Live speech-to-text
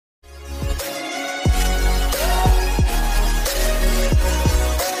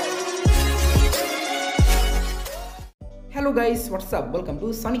Hello guys, what's up? Welcome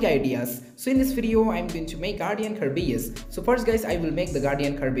to Sonic Ideas. So in this video, I'm going to make Guardian Kerbeus. So first guys, I will make the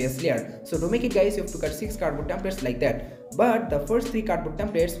Guardian Kerbeus layer. So to make it guys, you have to cut 6 cardboard templates like that. But the first 3 cardboard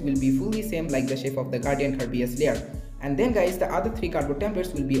templates will be fully same like the shape of the Guardian Kerbeus layer. And then guys, the other 3 cardboard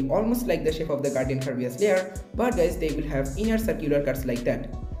templates will be almost like the shape of the Guardian Kerbeus layer. But guys, they will have inner circular cuts like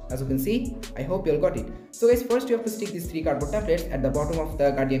that. As you can see, I hope you all got it. So guys, first you have to stick these 3 cardboard templates at the bottom of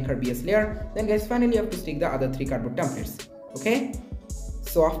the Guardian Kerbeus layer. Then guys, finally you have to stick the other 3 cardboard templates. Okay?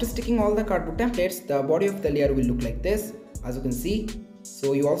 So after sticking all the cardboard templates, the body of the layer will look like this, as you can see.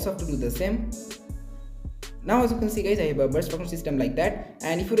 So you also have to do the same. Now as you can see guys, I have a burst function system like that.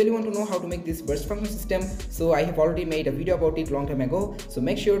 And if you really want to know how to make this burst function system, so I have already made a video about it long time ago. So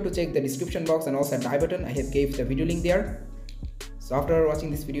make sure to check the description box and also at the I button. I have gave the video link there. So after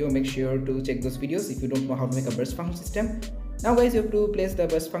watching this video, make sure to check those videos if you don't know how to make a burst function system. Now guys, you have to place the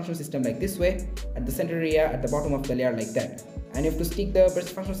burst function system like this way, at the center area at the bottom of the layer like that. And you have to stick the burst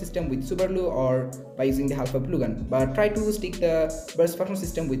function system with super glue or by using the half glue gun. But try to stick the burst function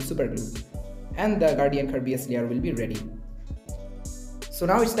system with super glue. And the Guardian Kerbeus layer will be ready. So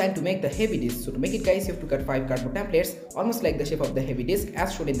now it's time to make the heavy disc. So to make it guys, you have to cut 5 cardboard templates, almost like the shape of the heavy disc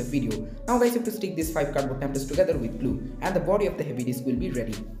as shown in the video. Now guys, you have to stick these 5 cardboard templates together with glue and the body of the heavy disc will be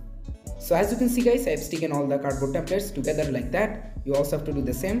ready. So as you can see guys, I have taken all the cardboard templates together like that. You also have to do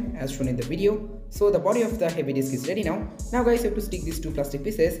the same as shown in the video. So the body of the heavy disc is ready now. Now guys, you have to stick these 2 plastic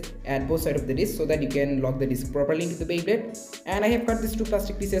pieces at both sides of the disc so that you can lock the disc properly into the Beyblade. And I have cut these 2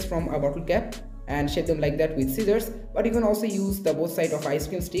 plastic pieces from a bottle cap and shape them like that with scissors. But you can also use the both sides of ice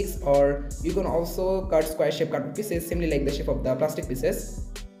cream sticks, or you can also cut square shaped cardboard pieces similarly like the shape of the plastic pieces.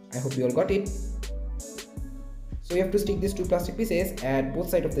 I hope you all got it. So you have to stick these 2 plastic pieces at both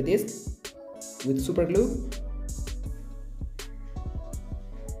sides of the disc with super glue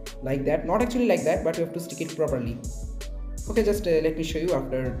like that. Not actually like that, but you have to stick it properly. Okay, just let me show you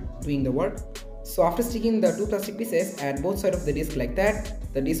after doing the work. So after sticking the 2 plastic pieces at both sides of the disc like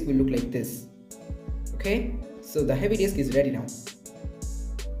that, the disc will look like this. Okay, so the heavy disc is ready now.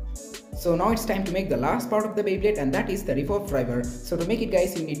 So now it's time to make the last part of the Beyblade, and that is the Revolve driver. So to make it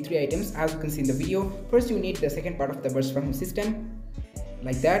guys, you need 3 items as you can see in the video. First you need the second part of the burst function system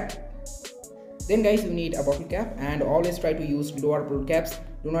like that. Then guys, you need a bottle cap, and always try to use lower bottle caps.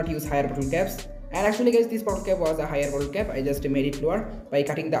 Do not use higher bottle caps. And actually guys, this bottle cap was a higher bottle cap. I just made it lower by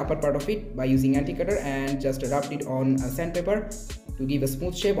cutting the upper part of it by using anti-cutter and just rubbed it on a sandpaper to give a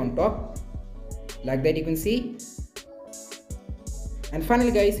smooth shape on top. Like that you can see. And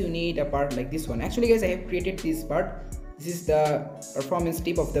finally guys, you need a part like this one. Actually guys, I have created this part. This is the performance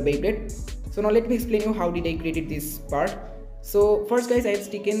tip of the Beyblade. So now let me explain you how did I created this part. So first guys, I have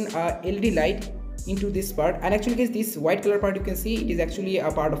taken a LED light into this part, and actually guys, this white color part you can see, it is actually a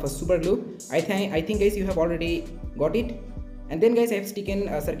part of a super glue. I think guys, you have already got it. And then guys, I have taken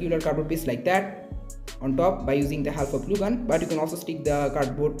a circular cardboard piece like that on top by using the half glue gun, but you can also stick the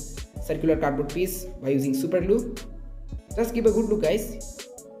circular cardboard piece by using super glue. Just give a good look guys.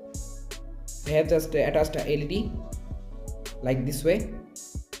 I have just attached a LED like this way.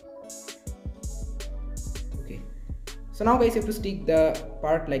 Okay, so now guys, you have to stick the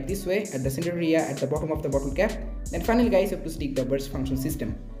part like this way at the center area at the bottom of the bottle cap. Then finally guys, you have to stick the burst function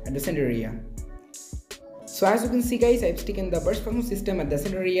system at the center area. So as you can see guys, I have taken the burst function system at the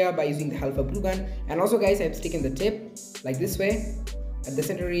center area by using the half glue gun, and also guys, I have taken the tape like this way at the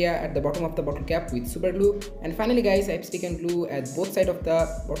center area at the bottom of the bottle cap with super glue. And finally guys, I have taken glue at both sides of the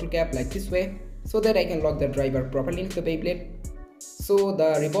bottle cap like this way so that I can lock the driver properly into the Beyblade. So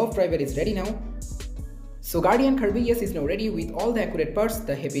the Revolve driver is ready now. So Guardian Kerbeus is now ready with all the accurate parts,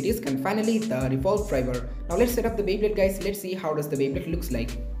 the heavy disc, and finally the Revolve driver. Now let's set up the Beyblade guys. Let's see how does the Beyblade looks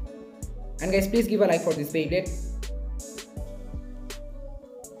like. And guys, please give a like for this Beyblade.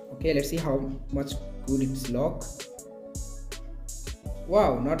 Okay, let's see how much good it's lock.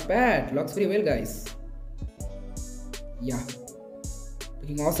 Wow, not bad. Looks very well guys. Yeah,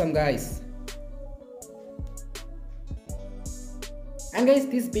 looking awesome guys. And guys,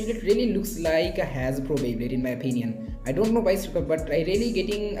 this Beyblade really looks like a Hasbro Beyblade in my opinion. I don't know why, but I really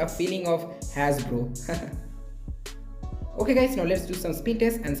getting a feeling of Hasbro. Okay guys, now let's do some spin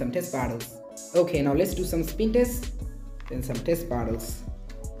tests and some test battles. Okay, now let's do some spin tests, then some test battles.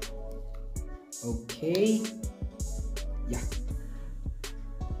 Okay, yeah.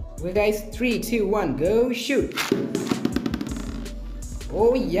 Okay guys, 3, 2, 1, go shoot.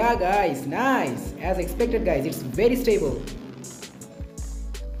 Oh yeah guys, nice. As expected guys, it's very stable.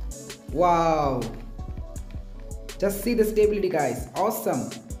 Wow, just see the stability guys, awesome.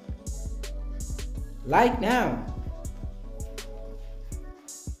 Like now.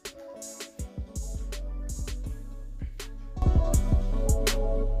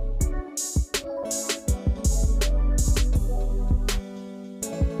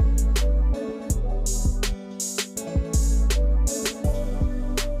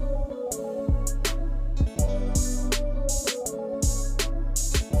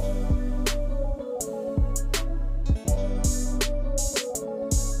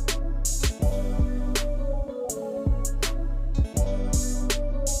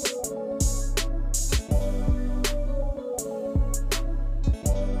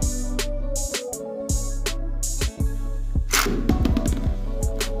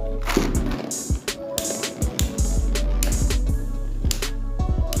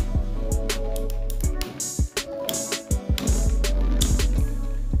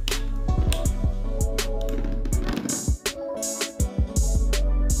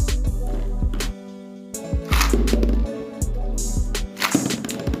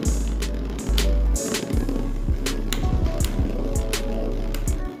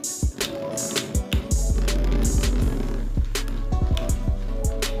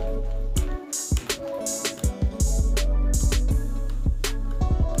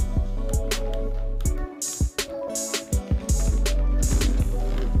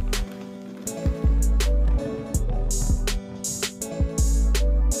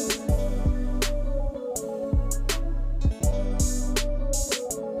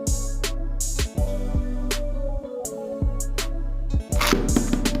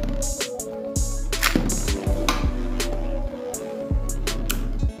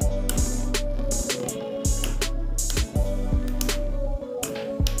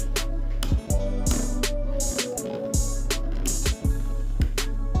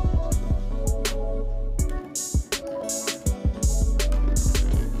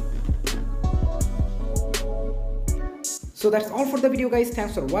 So that's all for the video guys.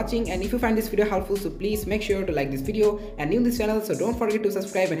 Thanks for watching, and if you find this video helpful, so please make sure to like this video and new this channel, so don't forget to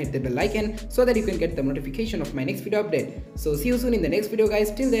subscribe and hit the bell icon so that you can get the notification of my next video update. So see you soon in the next video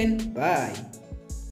guys. Till then, bye.